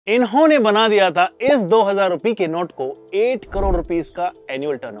इन्होंने बना दिया था इस 2000 रुपए के नोट को 8 करोड़ रुपीस का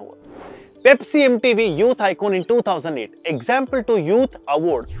annual turnover. Pepsi MTV youth icon in 2008, example to youth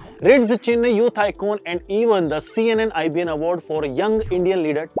award, Rids Chennai Youth Icon and even the CNN IBN Award for Young Indian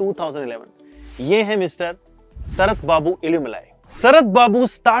Leader 2011. ये है mister Sarath Babu Elumalai. Sarath Babu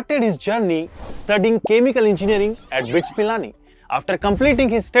started his journey studying chemical engineering at BITS Pilani. After completing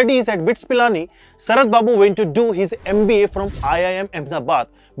his studies at BITS Pilani, Sarath Babu went to do his MBA from IIM Ahmedabad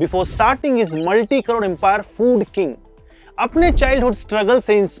before starting his multi-crore empire Food King. अपने childhood struggle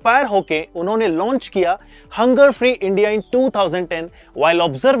से inspire होके उन्होंने launch किया hunger free India in 2010 while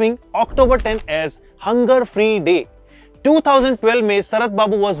observing October 10 as hunger free day. 2012 में सरथ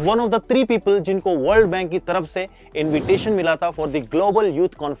बाबू was one of the 3 people जिनको world bank की तरफ से इनविटेशन मिला था for the global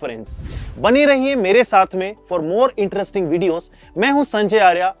youth conference. बने रहिए मेरे साथ में फॉर मोर इंटरेस्टिंग वीडियोस। मैं हूं संजय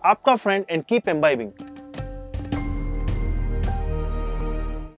आर्या, आपका फ्रेंड, एंड कीप एम्बाइबिंग।